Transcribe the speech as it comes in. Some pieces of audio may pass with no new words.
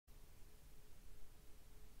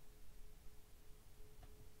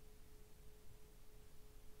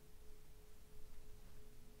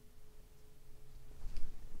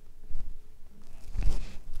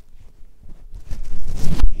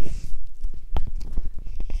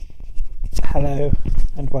Hello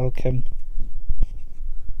and welcome.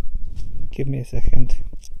 Give me a second.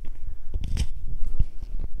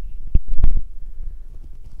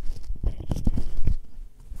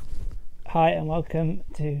 Hi and welcome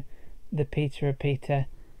to the Peter Repeater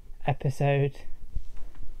episode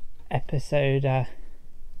 51.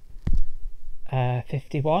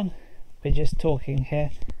 We're just talking here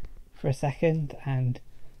for a second and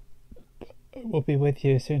we'll be with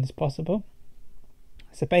you as soon as possible.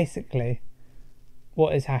 So basically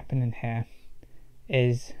what is happening here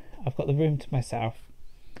is I've got the room to myself.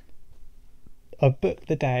 I've booked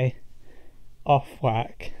the day off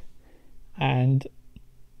work and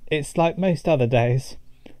it's like most other days.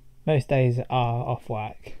 Most days are off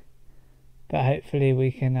work, but hopefully we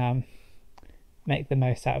can make the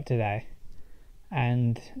most out of today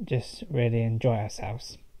and just really enjoy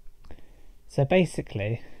ourselves. So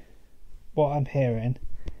basically what I'm hearing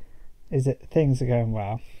is that things are going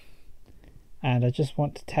well, and I just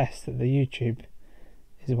want to test that the YouTube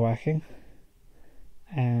is working,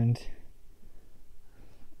 and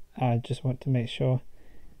I just want to make sure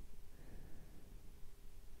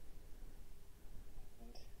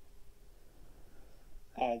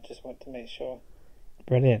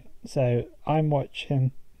brilliant. So I'm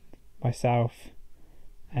watching myself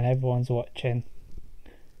and everyone's watching.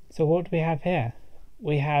 So what do we have here?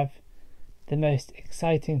 We have the most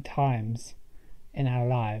exciting times in our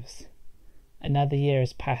lives. Another year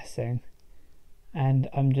is passing and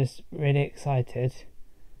I'm just really excited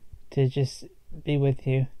to just be with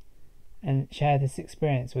you and share this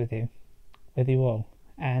experience with you all.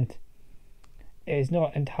 And it is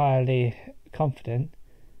not entirely confident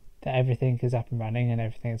that everything is up and running and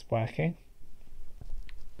everything is working,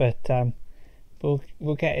 but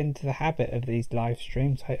we'll get into the habit of these live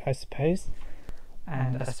streams, I suppose.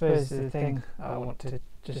 And I suppose the thing I want to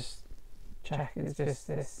just check is just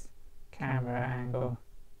this camera angle,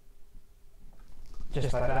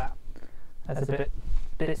 just like that. That's a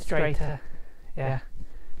bit straighter, yeah.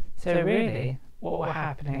 So really what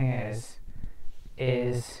happening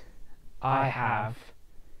is I have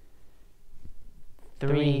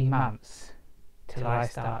 3 months till I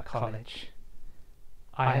start college.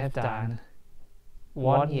 I have done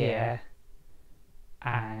 1 year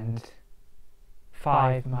and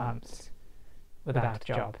 5 months without a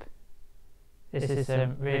job. This is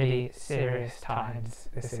some really serious times,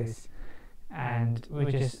 this is, and we're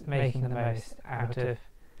just making the most out of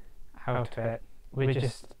it. We're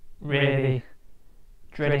just really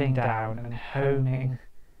drilling down and honing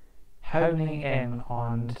in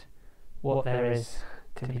on what there is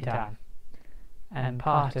to be done, and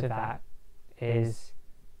part of that is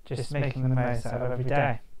just making the most out of every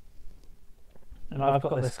day. And I've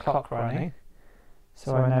got this clock running,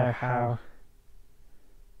 so I know how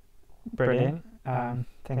brilliant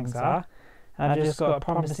things are. And I've just got a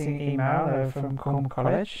promising email from Cornwall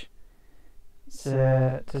College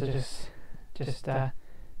to just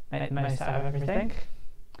make the most out of everything.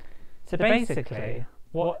 So basically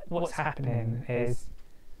what's happening is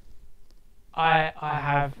I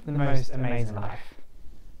have the most amazing life.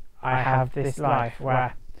 I have this life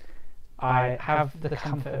where I have the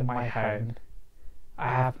comfort of my home, I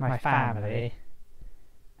have my family,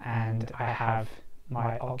 and I have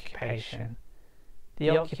my occupation.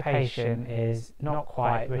 The occupation is not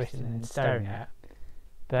quite written in stone yet,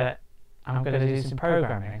 but I'm going to do some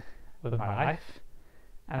programming with my life,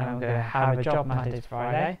 and I'm going to have a job Monday to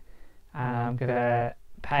Friday, and I'm going to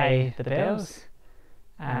pay the bills,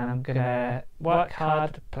 and I'm going to work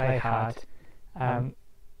hard, play hard, and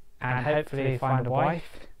hopefully find a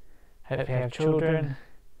wife, hopefully have children,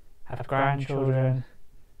 have grandchildren,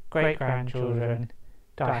 great-grandchildren,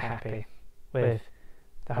 die happy with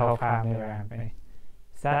the whole family around me.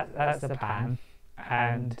 So that's the plan,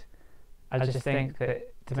 and I just think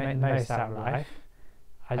that to make the most out of life,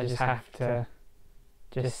 I just have to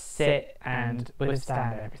just sit and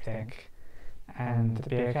withstand everything and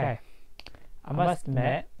be okay. I must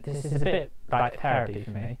admit, this is a bit like therapy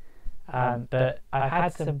for me, but I've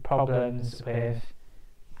had some problems with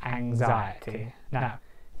anxiety. Now,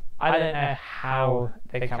 I don't know how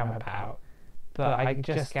they come about, but I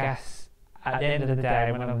just guess at the end of the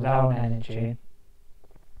day, when I'm low on energy,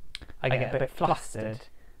 I get a bit flustered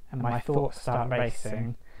and my thoughts start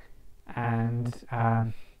racing, and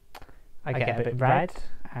I get a bit red,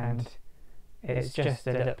 and it's just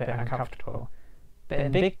a little bit uncomfortable. But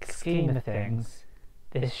in the big scheme of things,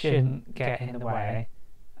 this shouldn't get in the way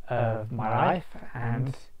of my life,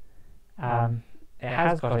 and it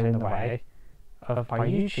has got in the way of my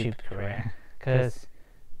YouTube career, because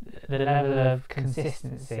the level of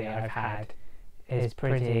consistency I've had is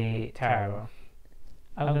pretty terrible.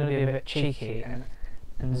 I'm going to be a bit cheeky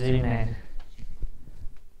and zoom in.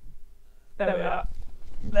 There we are.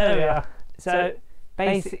 There we are. So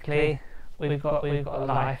basically, we've got a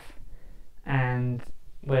life, and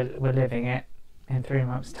we're living it in 3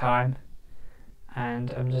 months' time,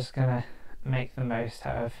 and I'm just gonna make the most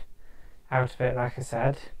out of it, like I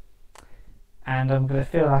said, and I'm gonna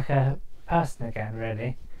feel like a person again,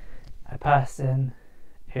 really, a person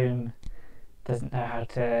whom doesn't know how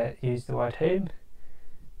to use the word whom,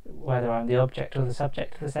 whether I'm the object or the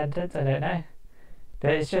subject of the sentence, I don't know,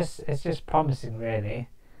 but it's just promising, really,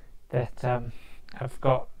 that I've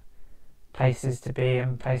got places to be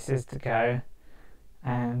and places to go,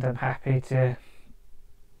 and I'm happy to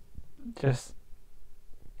just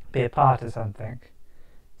be a part of something.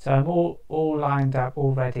 So I'm all lined up,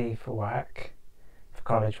 all ready for work, for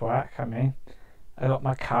college work. I mean, I got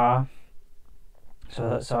my car,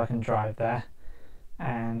 so I can drive there,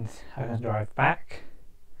 and I can drive back,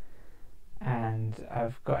 and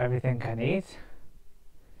I've got everything I need,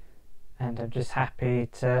 and I'm just happy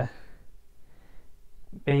to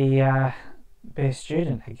be a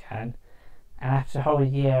student again. And after a whole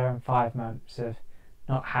year and 5 months of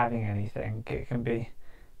not having anything, it can be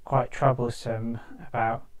quite troublesome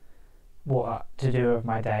about what to do with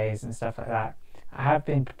my days and stuff like that. I have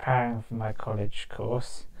been preparing for my college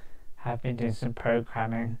course, have been doing some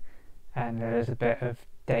programming and a little bit of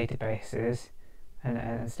databases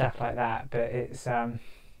and stuff like that, but it's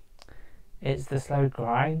the slow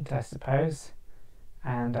grind, I suppose,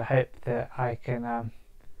 and I hope that I can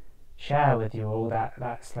share with you all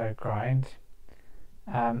that slow grind.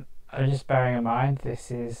 I'm just bearing in mind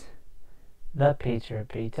this is the Peter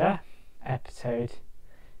Repeater, episode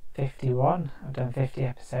 51. I've done 50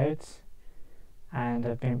 episodes and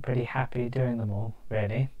I've been pretty happy doing them all,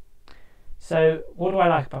 really. So what do I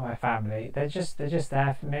like about my family? They're just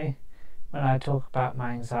there for me. When I talk about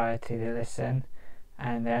my anxiety, they listen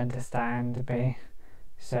and they understand me.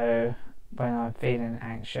 So when I'm feeling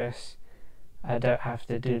anxious, I don't have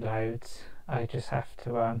to do loads. I just have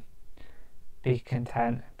to be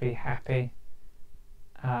content, be happy.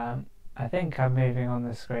 I think I'm moving on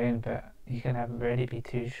the screen, but you can never really be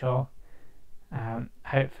too sure.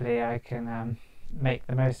 Hopefully I can make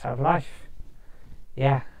the most out of life.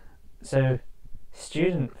 Yeah, so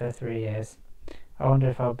student for 3 years. I wonder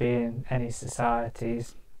if I'll be in any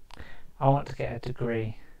societies. I want to get a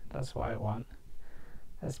degree. That's what I want.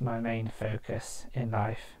 That's my main focus in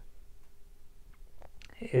life,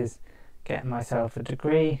 is getting myself a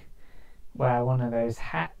degree, wear one of those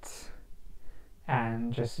hats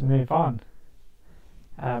and just move on.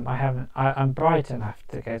 I'm bright enough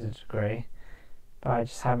to get a degree, but I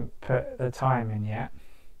just haven't put the time in yet,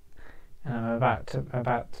 and I'm about to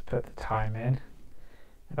put the time in,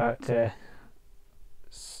 about to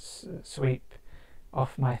sweep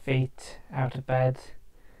off my feet out of bed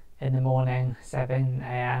in the morning, 7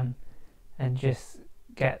 a.m, and just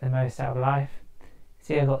get the most out of life.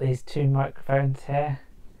 See, I've got these 2 microphones here.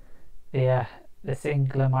 The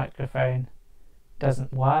singular microphone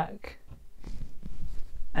doesn't work,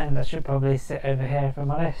 and I should probably sit over here if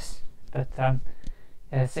I'm honest, but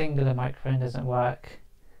the singular microphone doesn't work,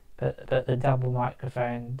 but the double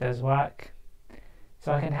microphone does work.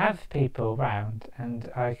 So I can have people round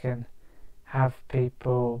and I can have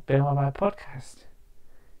people be on my podcast.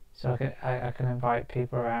 So I can invite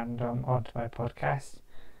people around onto my podcast.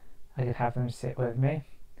 I could have them sit with me.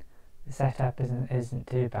 The setup isn't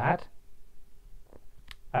too bad.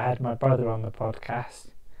 I had my brother on the podcast.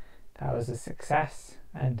 That was a success,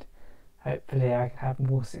 and hopefully I can have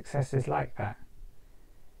more successes like that.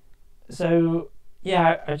 So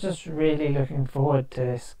yeah, I'm just really looking forward to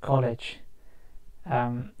this college.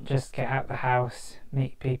 Just get out the house,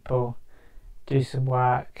 meet people, do some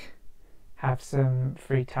work, have some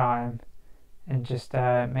free time, and just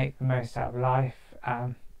make the most out of life.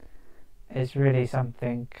 It's really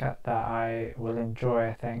something that I will enjoy,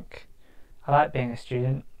 I think. I like being a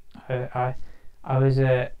student. I was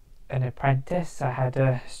an apprentice. I had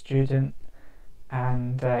a student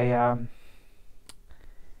and I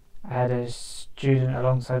had a student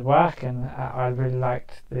alongside work, and I really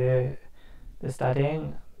liked the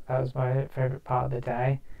studying. That was my favourite part of the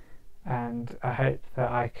day, and I hope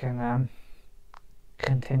that I can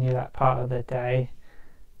continue that part of the day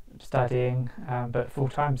studying, but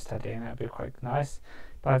full-time studying. That would be quite nice.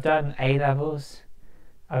 But I've done A-levels.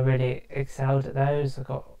 I really excelled at those. I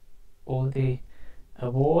got all the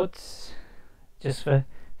awards just for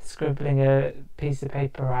scribbling a piece of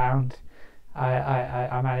paper around.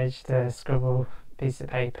 I managed to scribble a piece of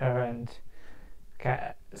paper and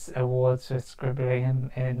get awards for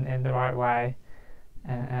scribbling in the right way,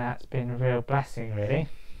 and that's been a real blessing, really.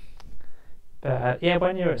 But yeah,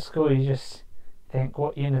 when you're at school, you just think,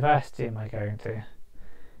 what university am I going to?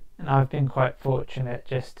 And I've been quite fortunate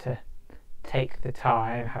just to take the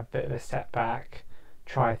time, have a bit of a step back,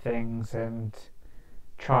 try things, and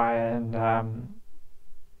try and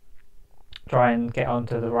get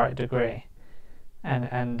onto the right degree.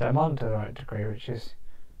 And I'm onto the right degree, which is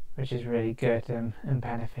really good and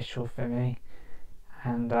beneficial for me.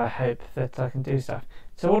 And I hope that I can do stuff.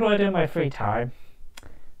 So what do I do in my free time?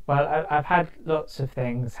 Well, I've had lots of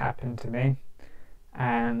things happen to me,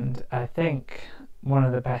 and I think one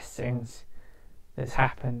of the best things that's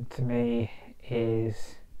happened to me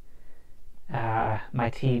is my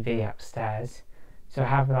TV upstairs. So I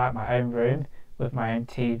have like my own room with my own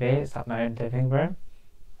TV. It's like my own living room,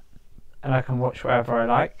 and I can watch whatever I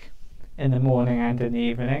like in the morning and in the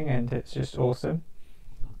evening, and it's just awesome.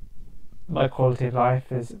 My quality of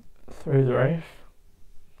life is through the roof.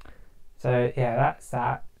 So yeah, that's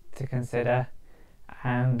that to consider.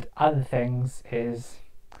 And other things is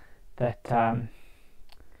that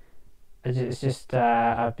it's just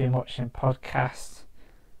I've been watching podcasts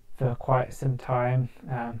for quite some time.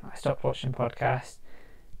 I stopped watching podcasts,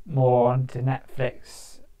 more onto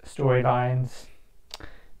Netflix storylines,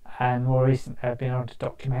 and more recently I've been onto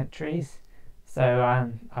documentaries. So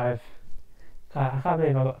I can't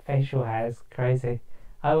believe I've got facial hair. It's crazy.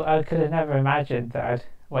 I could have never imagined that I'd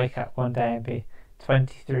wake up one day and be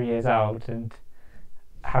 23 years old and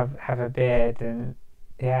have a beard, and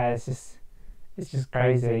yeah, it's just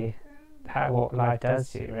crazy what life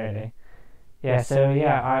does to you, really. Yeah, so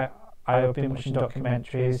yeah, I've been watching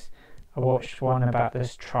documentaries. I watched one about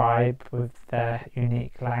this tribe with their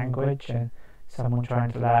unique language and someone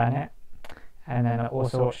trying to learn it, and then I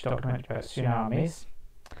also watched a documentary about tsunamis.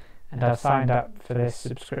 And I've signed up for this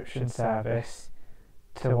subscription service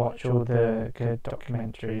to watch all the good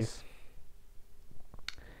documentaries.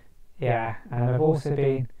 Yeah, and I've also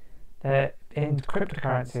been in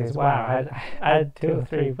cryptocurrency as well. I had 2 or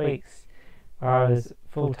 3 weeks where I was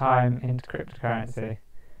full time into cryptocurrency,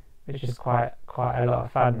 which is quite a lot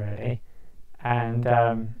of fun, really. And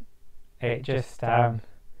it just got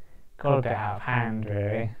a bit out of hand,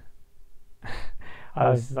 really. I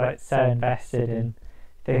was like so invested in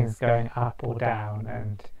things going up or down,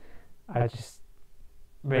 and I just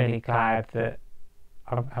really glad that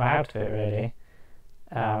I'm out of it, really.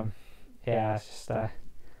 Yeah, it's just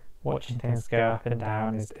watching things go up and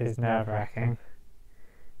down is nerve-wracking,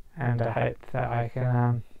 and I hope that I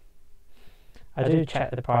can I do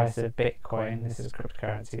check the price of Bitcoin. This is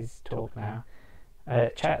cryptocurrencies talk now.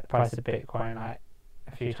 I check the price of Bitcoin like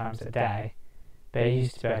a few times a day, but it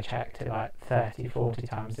used to be I checked it like 30-40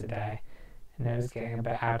 times a day, and it was getting a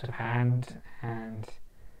bit out of hand. And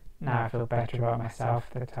now I feel better about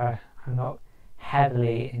myself that I'm not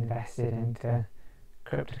heavily invested into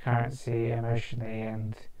cryptocurrency emotionally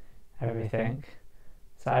and everything.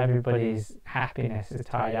 So everybody's happiness is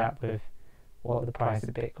tied up with what the price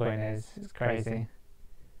of Bitcoin is. It's crazy.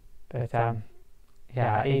 But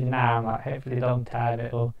yeah, even now I'm like, hopefully long term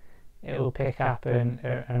it will pick up and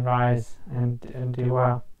rise and do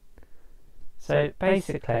well. So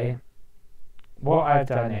basically, what I've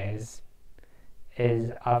done is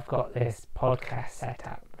I've got this podcast set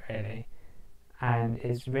up, really, and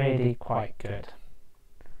it's really quite good.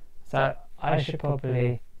 So I should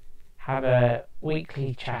probably have a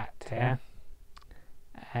weekly chat here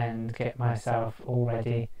and get myself all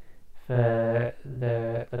ready for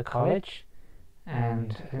the college,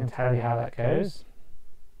 and I can tell you how that goes.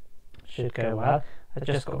 Should go well. I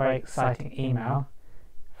just got a very exciting email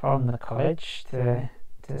from the college to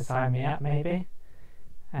sign me up, maybe,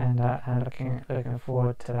 and I'm looking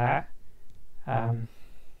forward to that.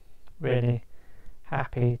 Really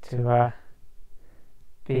happy to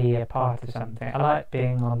be a part of something. I like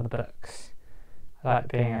being on the books. I like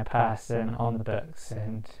being a person on the books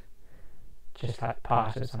and just like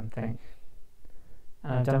part of something.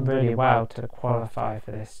 And I've done really well to qualify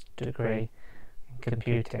for this degree in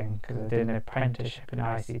computing, because I did an apprenticeship in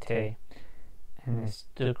ICT, and this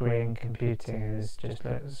degree in computing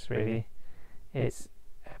looks really, it's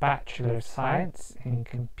a Bachelor of Science in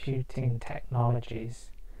Computing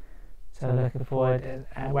Technologies. So looking forward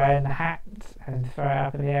and wearing the hat and throw it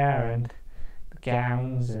up in the air and the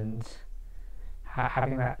gowns and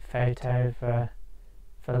having that photo for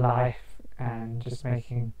life, and just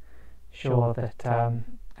making sure that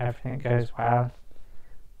everything goes well.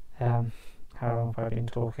 How long have I been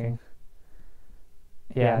talking?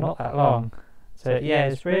 Yeah, not that long. So yeah,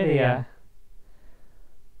 it's really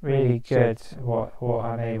really good what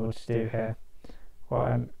I'm able to do here, what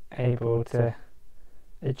I'm able to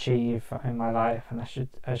achieve in my life, and I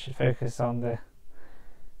should focus on the.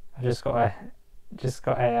 I've just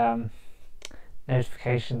got a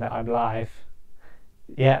notification that I'm live.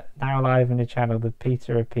 Yeah, now live on the channel, the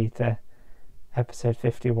Peter Repeater, episode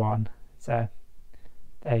 51. So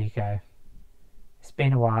there you go. It's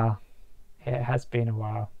been a while. It has been a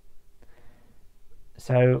while.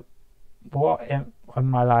 So what in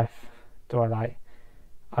my life do I like?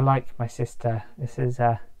 I like my sister. This is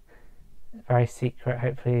very secret.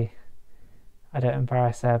 Hopefully I don't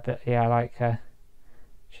embarrass her, but yeah, I like her.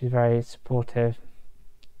 She's very supportive.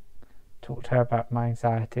 Talked to her about my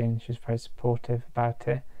anxiety and she's very supportive about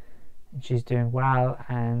it, and she's doing well.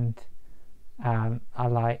 And I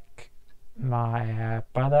like my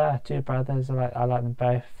brother, 2 brothers. I like them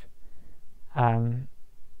both. I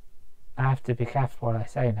have to be careful what I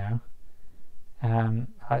say now. I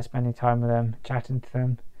like spending time with them, chatting to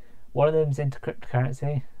them. One of them's into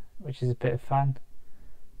cryptocurrency, which is a bit of fun,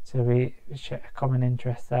 so we share a common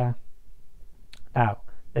interest there. Now,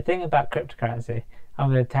 the thing about cryptocurrency, I'm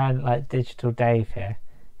going to turn like Digital Dave here.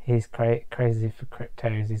 He's crazy for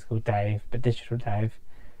cryptos. He's called Dave, but Digital Dave,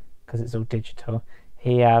 because it's all digital.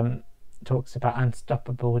 He talks about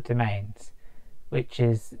unstoppable domains, which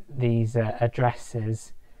is these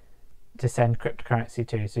addresses to send cryptocurrency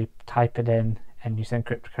to. So you type it in and you send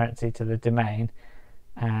cryptocurrency to the domain,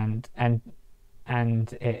 and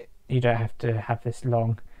it, you don't have to have this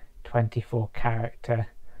long 24 character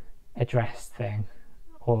address thing,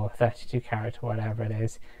 or 32 character, whatever it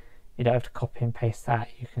is. You don't have to copy and paste that.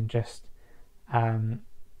 You can just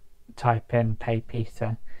type in "pay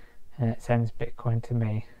Peter" and it sends Bitcoin to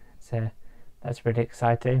me. So that's really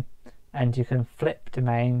exciting. And you can flip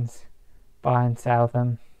domains, buy and sell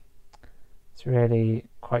them. It's really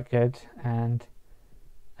quite good, and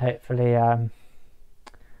hopefully I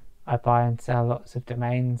buy and sell lots of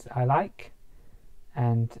domains I like,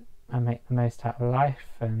 and I make the most out of life.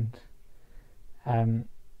 And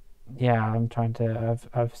yeah, I'm trying to.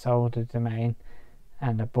 I've sold a domain,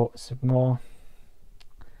 and I bought some more.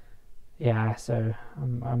 Yeah, so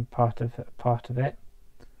I'm part of it, part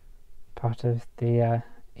of the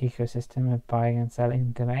ecosystem of buying and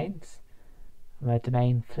selling domains. I'm a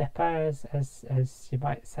domain flipper, as you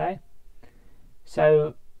might say.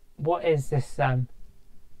 So, what is this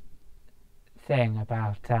thing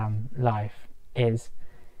about life? Is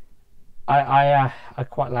I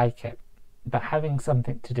quite like it, but having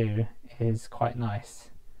something to do is quite nice,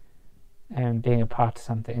 and being a part of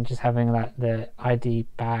something, and just having like the ID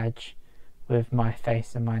badge with my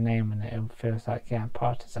face and my name on it, it feels like, yeah, I'm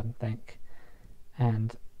part of something.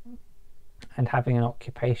 And having an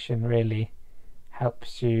occupation really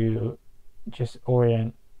helps you just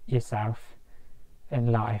orient yourself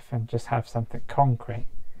in life, and just have something concrete,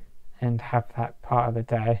 and have that part of the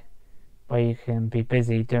day where you can be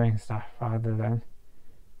busy doing stuff, rather than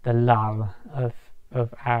the lull of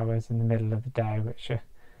hours in the middle of the day, which are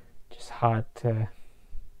just hard to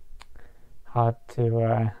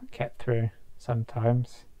get through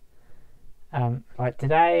sometimes. Like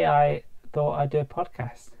today, I thought I'd do a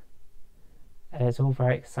podcast. It's all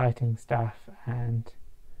very exciting stuff, and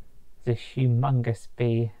there's a humongous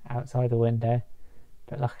bee outside the window,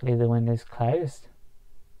 but luckily the window's closed.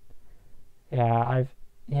 Yeah,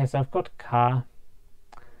 so I've got a car.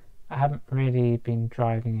 I haven't really been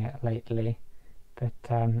driving it lately, but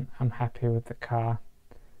I'm happy with the car,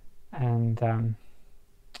 and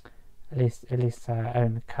at least I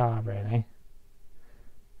own a car. Really,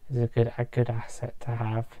 it's a good asset to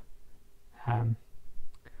have.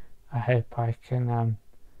 I hope I can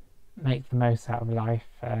make the most out of life,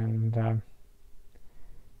 and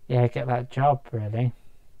yeah, get that job, really.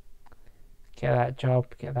 Get that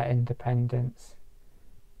job, get that independence,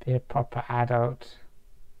 be a proper adult,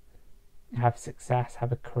 have success,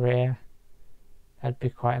 have a career. That'd be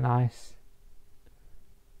quite nice.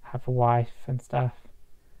 Have a wife and stuff.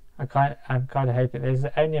 I'm kind of hoping, there's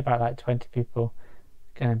only about like 20 people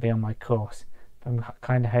going to be on my course, but I'm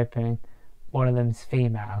kind of hoping one of them's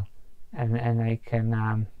female, and they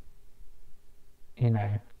can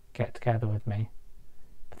get together with me.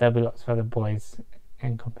 But there'll be lots of other boys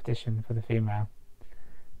in competition for the female,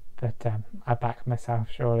 but I back myself,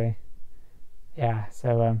 surely. Yeah,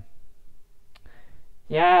 so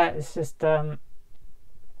yeah, it's just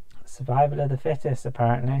survival of the fittest,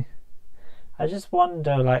 apparently. I just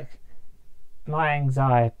wonder, like, my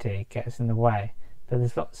anxiety gets in the way, but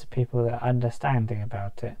there's lots of people that are understanding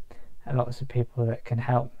about it, and lots of people that can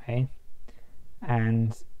help me,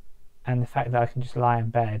 and the fact that I can just lie in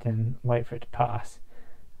bed and wait for it to pass.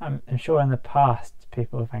 I'm sure in the past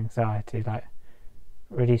people with anxiety like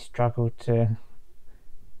really struggled to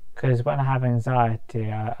Because when I have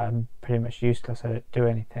anxiety, I'm pretty much useless. I don't do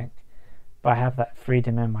anything. But I have that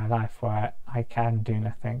freedom in my life where I can do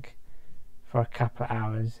nothing for a couple of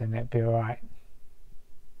hours and it'd be alright.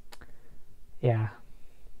 Yeah,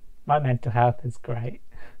 my mental health is great.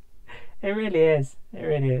 It really is. It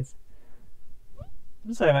really is.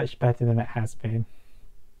 So much better than it has been.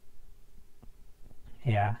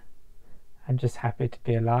 Yeah, I'm just happy to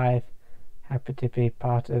be alive, happy to be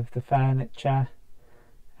part of the furniture,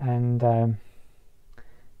 and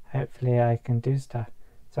hopefully I can do stuff.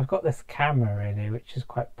 So I've got this camera really, which is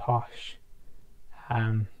quite posh.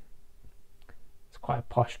 It's quite a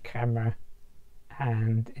posh camera,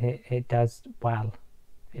 and it does well.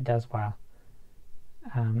 It does well.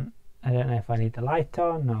 I don't know if I need the light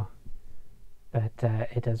on but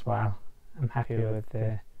it does well. I'm happy with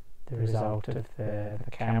the result of the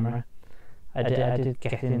camera. I did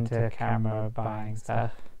get into camera buying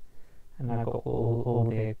stuff, and I got all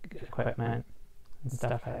the equipment and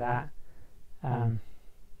stuff like that.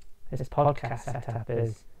 This podcast setup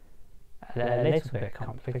is a little bit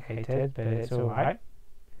complicated, but it's alright.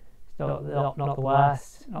 It's not the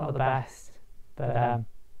worst, not the best, but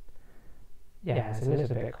yeah, it's a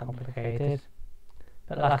little bit complicated.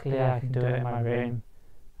 But luckily I can do it in my room.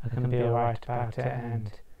 I can be alright about it, and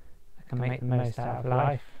I can make the most out of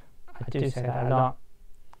life. I do say that a lot.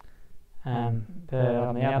 But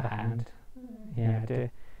on the other hand, yeah,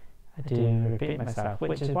 I do repeat myself,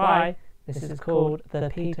 which is why this is called the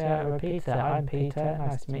Peter Repeater. I'm Peter,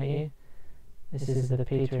 nice to meet you. This is the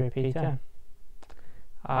Peter Repeater.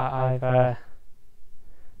 I've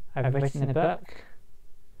written a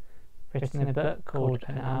book called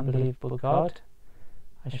An Unbelievable God.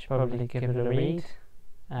 I should probably give it a read.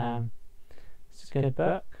 It's a good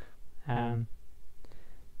book.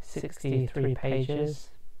 63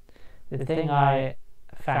 pages. The thing I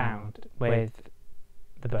found with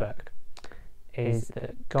the book is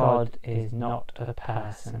that God is not a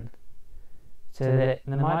person. So that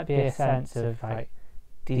there might be a sense of like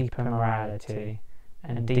deeper morality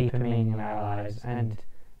and deeper meaning in our lives, and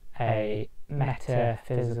a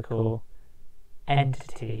metaphysical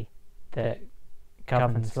entity that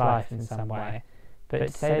governs life in some way. But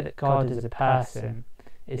to say that God is a person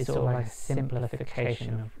is sort of like a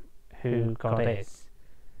simplification of who God is.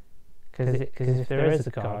 Because if there is a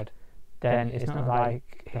God, then it's not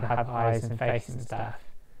like he'll have eyes and face and stuff.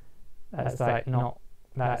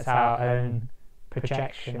 That's our own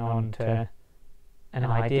projection onto an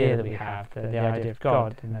idea that we have, the idea of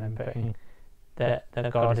God, and then putting that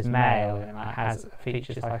God is male and has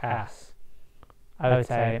features like us. I would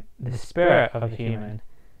say the spirit of a human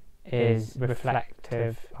is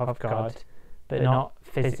reflective of God, but not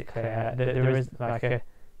physically. There isn't like a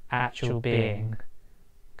actual being,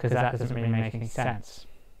 because that doesn't really make any sense.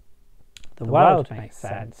 The world makes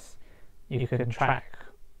sense. You can track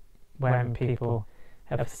when people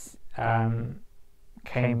have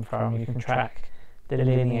came from. You can track the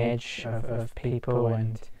lineage of people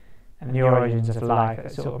and the origins of life.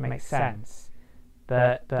 That sort of makes sense.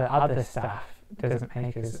 But other stuff doesn't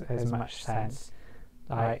make as much sense,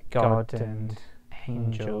 like God and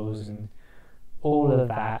angels and all of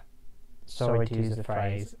that, sorry to use the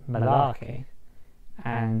phrase, malarkey.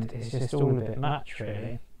 And it's just all a bit much,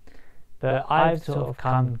 really. But I've sort of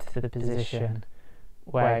come to the position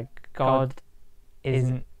where God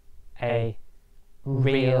isn't a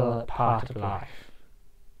real part of life.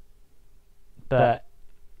 But,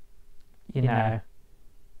 you know,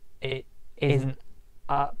 it isn't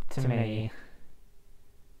up to me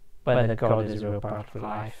whether God is a real part of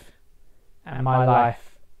life. And my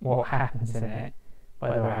life, what happens in it,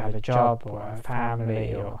 whether I have a job or a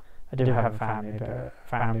family, or I do have a family, but a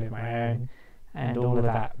family of my own, and all of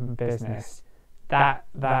that business, that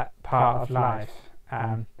part of life,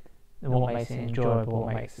 what makes it enjoyable,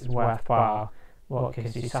 what makes it worthwhile, what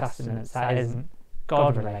gives you sustenance, that isn't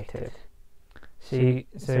God related.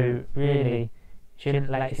 So really, you shouldn't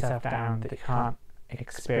let yourself down that you can't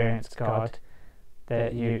experience God,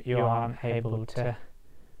 that you aren't able to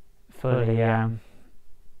fully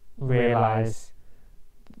realise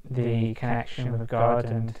the connection with God,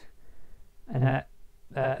 and that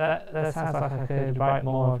sounds like I could write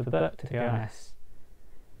more of the book, to be honest.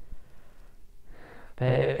 But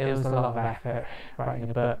it was a lot of effort writing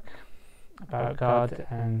a book about God,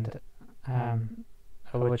 and I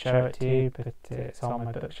would show it to you, but it's on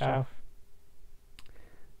my bookshelf.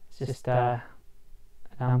 It's just An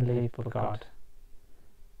Unbelievable God,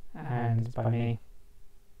 and it's by me,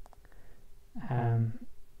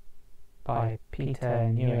 by Peter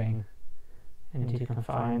Newing, and you can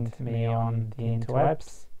find me on the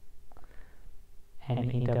interwebs, Newing,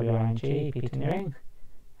 Peter Newing,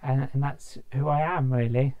 and that's who I am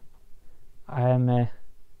really. I am an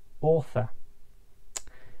author.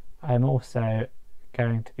 I am also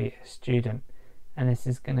going to be a student, and this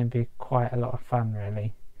is going to be quite a lot of fun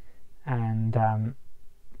really, and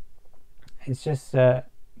it's just a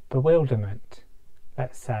bewilderment,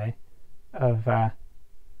 let's say, of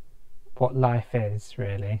what life is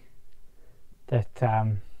really, that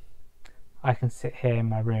I can sit here in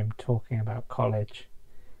my room talking about college,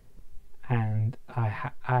 and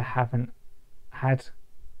I haven't had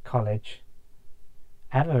college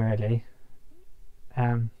ever really,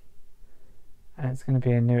 and it's going to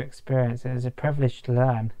be a new experience. It's a privilege to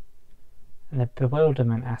learn, and the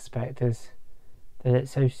bewilderment aspect is that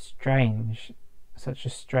it's so strange, such a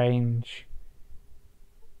strange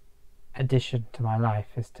addition to my life,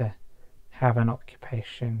 is to have an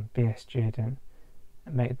occupation, be a student,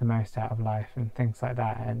 and make the most out of life and things like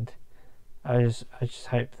that. And I just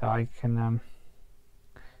hope that I can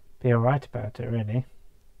be alright about it really.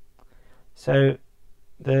 So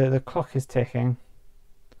the clock is ticking.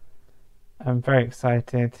 I'm very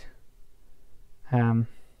excited. The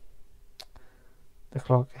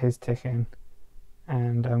clock is ticking,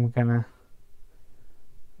 and I'm gonna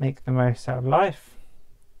make the most out of life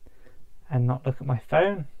and not look at my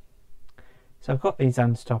phone. So I've got these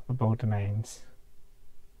unstoppable domains.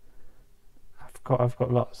 I've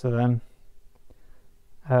got lots of them.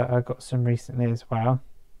 I got some recently as well.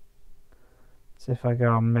 So if I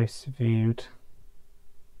go on most viewed,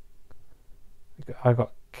 I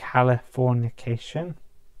got Californication,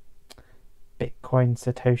 Bitcoin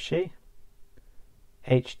Satoshi,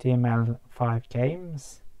 HTML5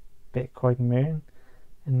 games, Bitcoin Moon,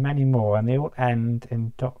 and many more, and they all end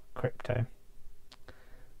in .crypto.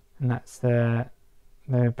 And that's the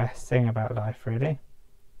best thing about life really.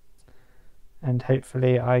 And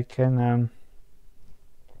hopefully I can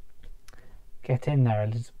get in there a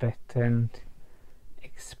little bit and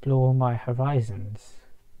explore my horizons.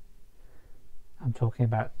 I'm talking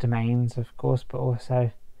about domains, of course, but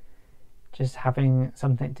also just having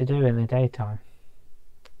something to do in the daytime.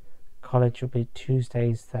 College will be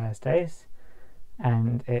Tuesdays, Thursdays,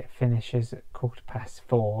 and it finishes at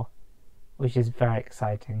 4:15, which is very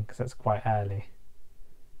exciting because that's quite early,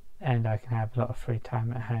 and I can have a lot of free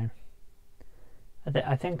time at home.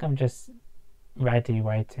 I think I'm just ready,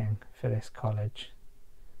 waiting for this college.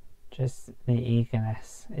 Just the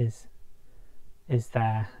eagerness is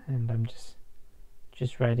there, and I'm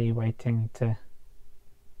just ready, waiting to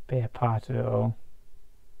be a part of it all.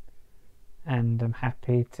 And I'm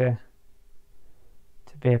happy to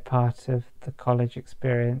be a part of the college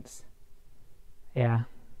experience. Yeah.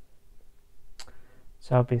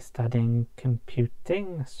 So I'll be studying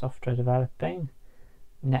computing, software developing,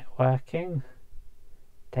 networking,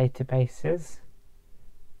 databases,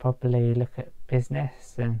 probably look at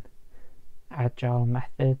business and agile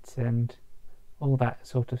methods and all that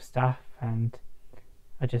sort of stuff, and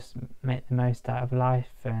I just make the most out of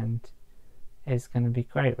life, and it's going to be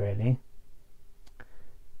great really.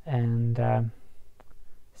 And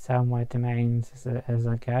sell my domains as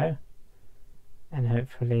I go, and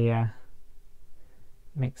hopefully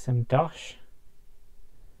make some dosh,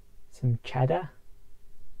 some cheddar,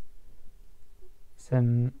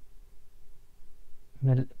 some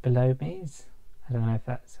below-me's, I don't know if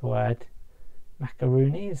that's a word,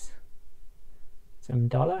 macaroonies, some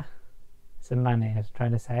dollar, some money I was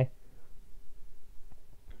trying to say.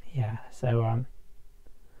 Yeah, so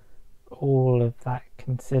all of that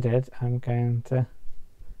considered, I'm going to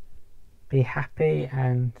be happy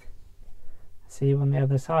and see you on the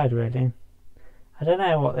other side really. I don't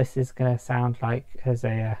know what this is going to sound like as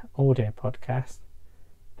a audio podcast,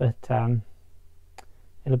 but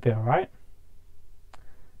it'll be alright.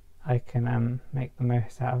 I can make the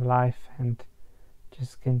most out of life and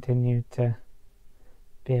just continue to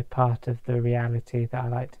be a part of the reality that I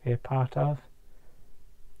like to be a part of.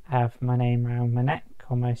 Have my name around my neck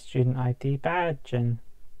on my student ID badge, and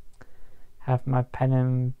have my pen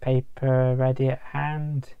and paper ready at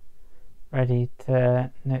hand, ready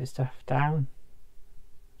to note stuff down.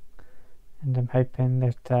 And I'm hoping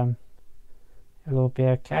that it'll all be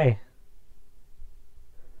okay.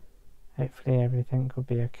 Hopefully everything will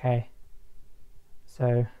be okay.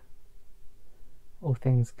 So, all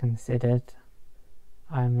things considered,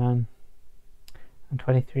 I'm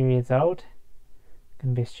 23 years old,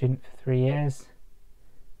 going to be a student for 3 years,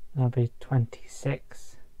 and I'll be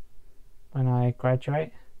 26 when I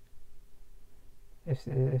graduate,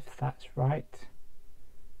 if that's right.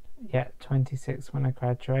 Yeah, 26 when I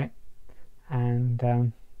graduate, and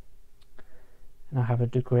I'll have a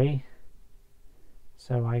degree,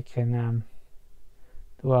 so I can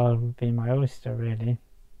the world will be my oyster really.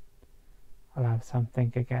 I'll have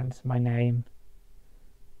something against my name,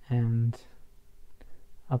 and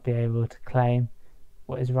I'll be able to claim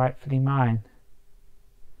what is rightfully mine.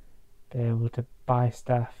 Be able to buy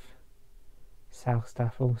stuff, sell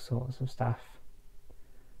stuff, all sorts of stuff,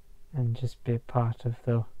 and just be a part of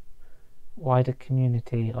the wider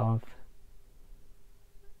community of,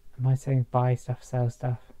 am I saying buy stuff, sell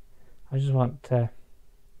stuff? I just want to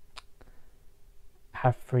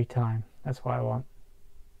have free time. That's what I want.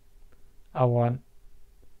 I want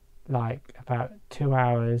like about 2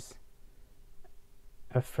 hours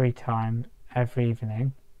of free time every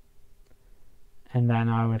evening, and then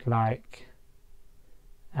I would like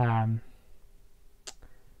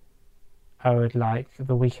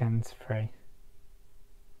the weekends free.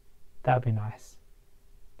 That would be nice,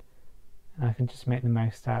 and I can just make the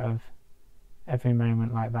most out of every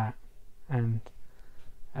moment like that. And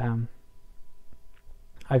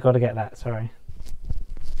I got to get that. Sorry.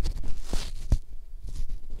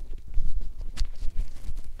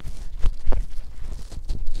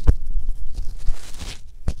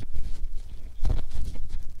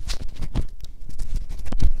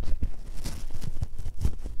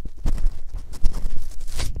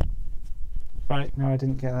 Right, no, I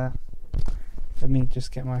didn't get that. Let me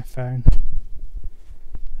just get my phone.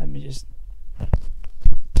 Let me just...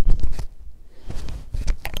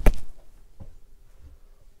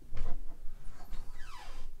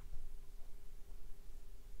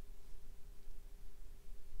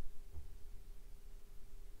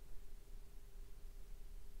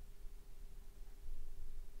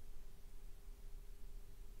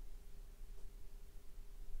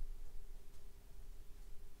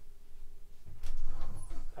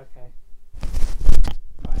 Okay.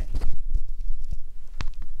 Right.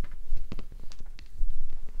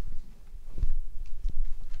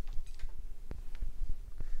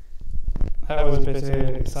 That was a bit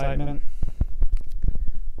of excitement.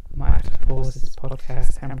 Might have to pause this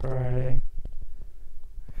podcast temporarily.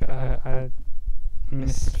 I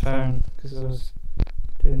missed the phone because I was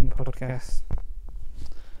doing the podcast.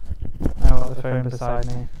 Now I've got the phone beside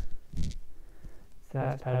me. So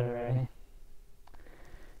that's better, really.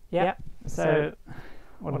 Yeah, so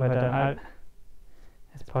what have I done?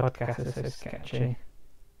 This podcast is so sketchy.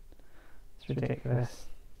 It's ridiculous.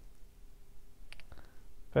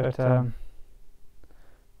 But we'll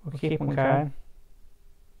keep on going.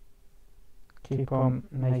 Keep on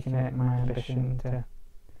making it my ambition to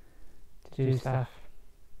do stuff.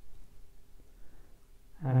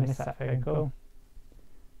 And I miss that phone call.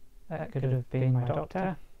 That could have been my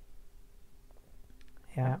doctor.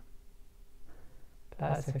 Yeah.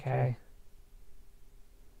 That's okay.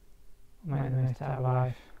 Make the most out of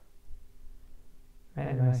life.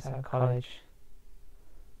 Make the most out of college.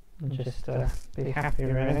 And just be happy,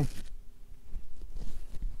 really.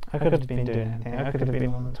 I could have been doing anything. I could have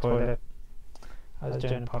been on the toilet. I was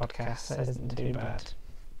doing a podcast. That isn't too bad.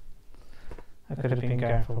 I could have been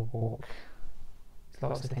going for a walk. There's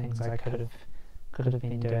lots of things I could have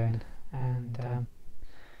been doing, and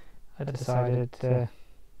I decided to.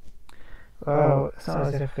 Well, it's not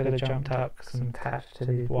as if I could have jumped up because I'm attached to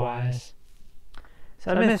these wires.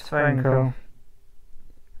 So I missed phone call.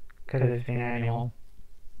 Could have been anyone.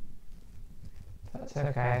 That's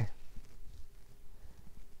okay.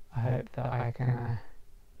 I hope that I can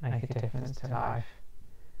make a difference to life.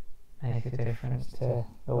 Make a difference to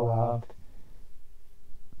the world.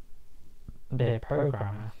 Be a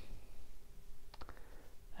programmer.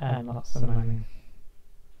 Earn lots of money.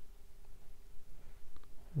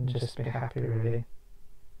 And just be happy, really.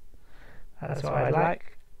 That's what I'd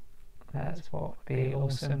like. That's what would be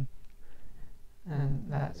awesome. And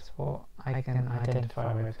that's what I can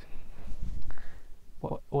identify with.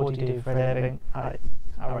 What do you do for a living? I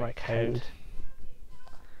write code.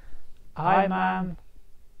 I'm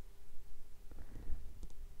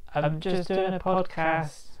just doing a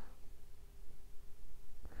podcast.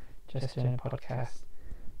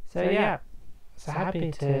 So yeah, so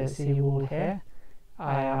happy to see you all here.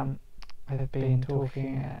 I've been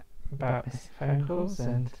talking about missing phone calls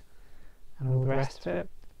and all the rest of it.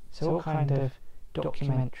 So what kind of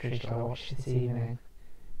documentary shall I watch this evening?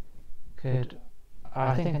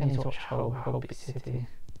 I think I need to watch Holby City.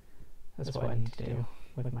 That's what I need to do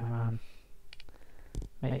with my mum.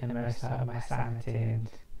 Make the most out of my sanity and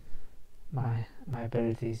my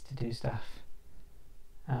abilities to do stuff.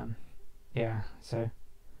 Yeah, so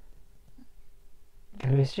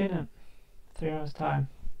gonna be a student. 3 hours time.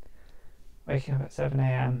 Waking up at 7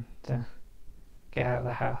 AM to get out of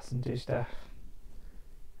the house and do stuff.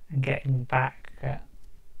 And getting back at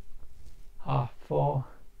 4:30.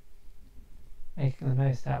 Making the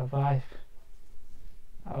most out of life.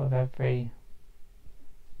 Out of every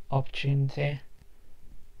opportunity,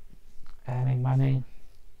 earning money,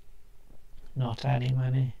 not earning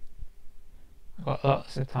money. I've got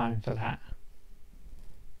lots of time for that.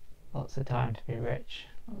 Lots of time to be rich,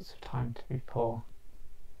 lots of time to be poor.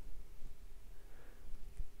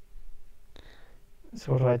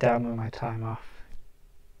 So what have I done with my time off?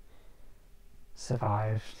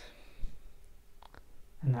 Survived.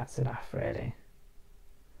 And that's enough, really.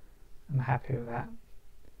 I'm happy with that.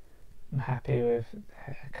 I'm happy with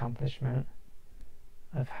the accomplishment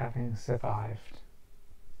of having survived.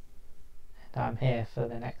 And I'm here for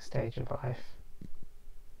the next stage of life.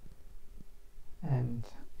 And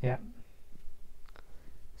yeah,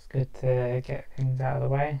 it's good to get things out of the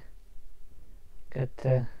way. Good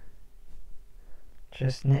to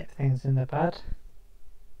just nip things in the bud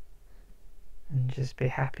and just be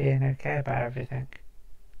happy and okay about everything.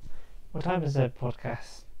 What time is the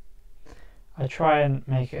podcast? I try and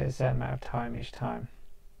make it a certain amount of time each time.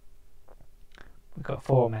 We've got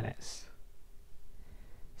 4 minutes.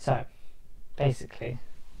 So, basically,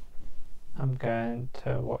 I'm going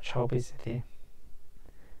to watch Holby City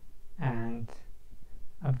and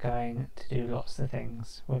I'm going to do lots of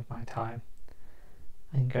things with my time.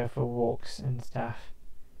 I can go for walks and stuff.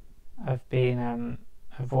 I've been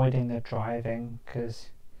avoiding the driving because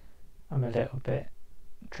I'm a little bit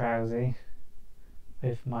drowsy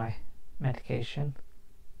with my medication,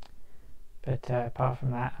 but apart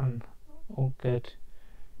from that I'm all good,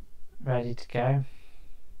 ready to go,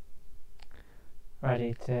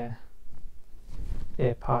 ready to be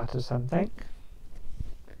a part of something,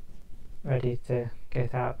 ready to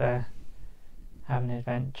get out there, have an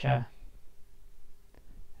adventure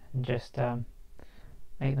and just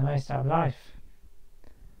make the most out of life.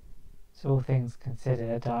 So all things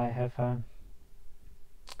considered, I have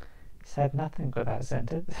said nothing with that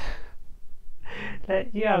sentence.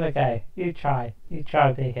 You have a go. You try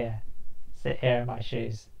to be here. Sit here in my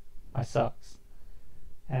shoes, my socks,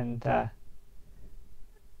 and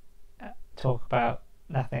talk about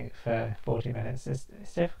nothing for 40 minutes.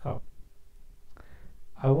 It's difficult.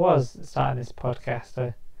 I was starting this podcast,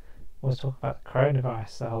 I was talking about the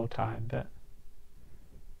coronavirus the whole time, but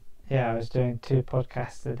yeah, I was doing 2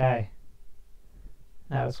 podcasts a day.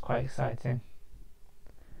 That was quite exciting.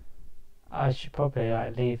 I should probably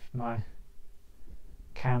leave my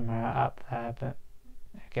camera up there, but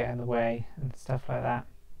get in the way and stuff like that.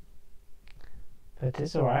 But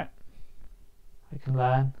it's alright. I can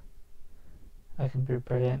learn. I can be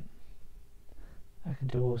brilliant. I can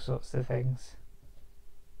do all sorts of things.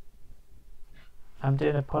 I'm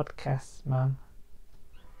doing a podcast, Mum.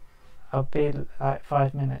 I'll be like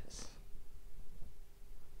 5 minutes.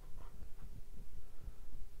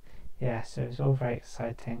 Yeah, so it's all very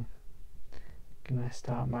exciting. I'm gonna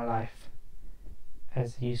start my life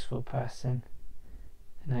as a useful person,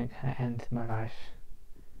 and I'm gonna end my life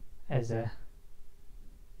as a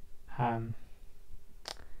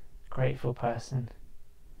grateful person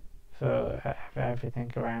for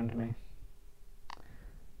everything around me.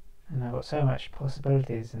 And I've got so much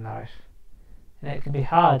possibilities in life, and it can be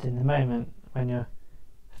hard in the moment when you're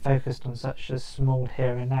focused on such a small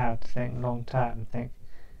here and now to think long term, think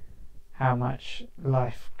how much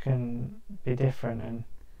life can be different, and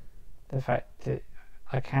the fact that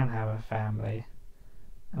I can have a family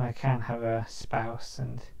and I can have a spouse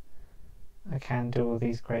and I can do all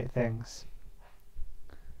these great things,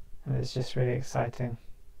 and it's just really exciting.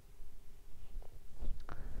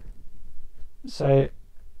 So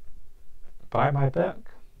buy my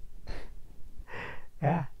book.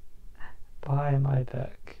 Yeah, buy my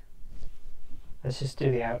book. Let's just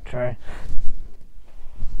do the outro.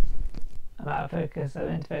 I'm out of focus, I'm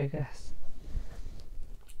in focus.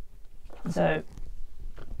 So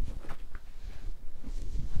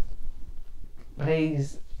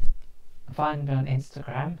please find me on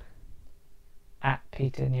Instagram at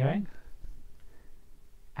Peter Newing,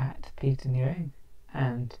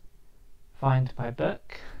 and find my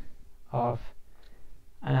book of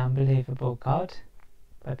An Unbelievable God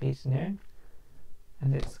by Peter Newing,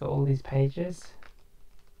 and it's got all these pages,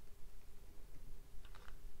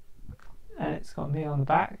 and it's got me on the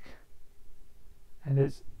back, and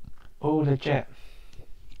it's all legit.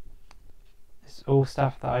 It's all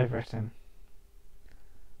stuff that I've written,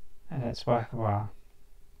 and it's worth a while.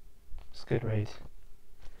 It's a good read.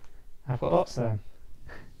 I've got lots of them.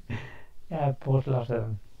 Yeah, I've bought a lot of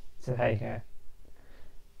them. So there you go.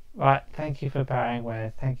 Right, thank you for bearing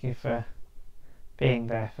with. Thank you for being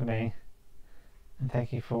there for me. And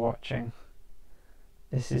thank you for watching.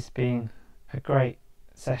 This has been a great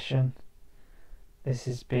session. This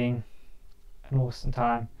has been an awesome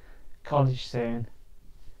time. College soon.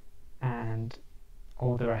 And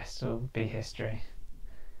all the rest will be history.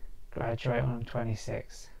 Graduate when I'm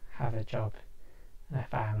 26, have a job and a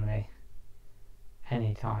family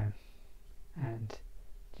anytime, and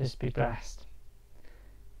just be blessed.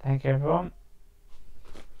 Thank you everyone.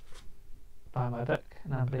 Buy my book,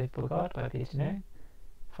 An Unbelievable God by Peter New.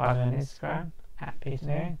 Follow me on Instagram at Peter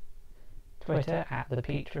New, Twitter at The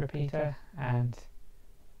Pete Repeater, and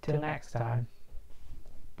till next time,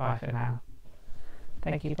 bye for now.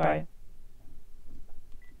 Thank you, bye.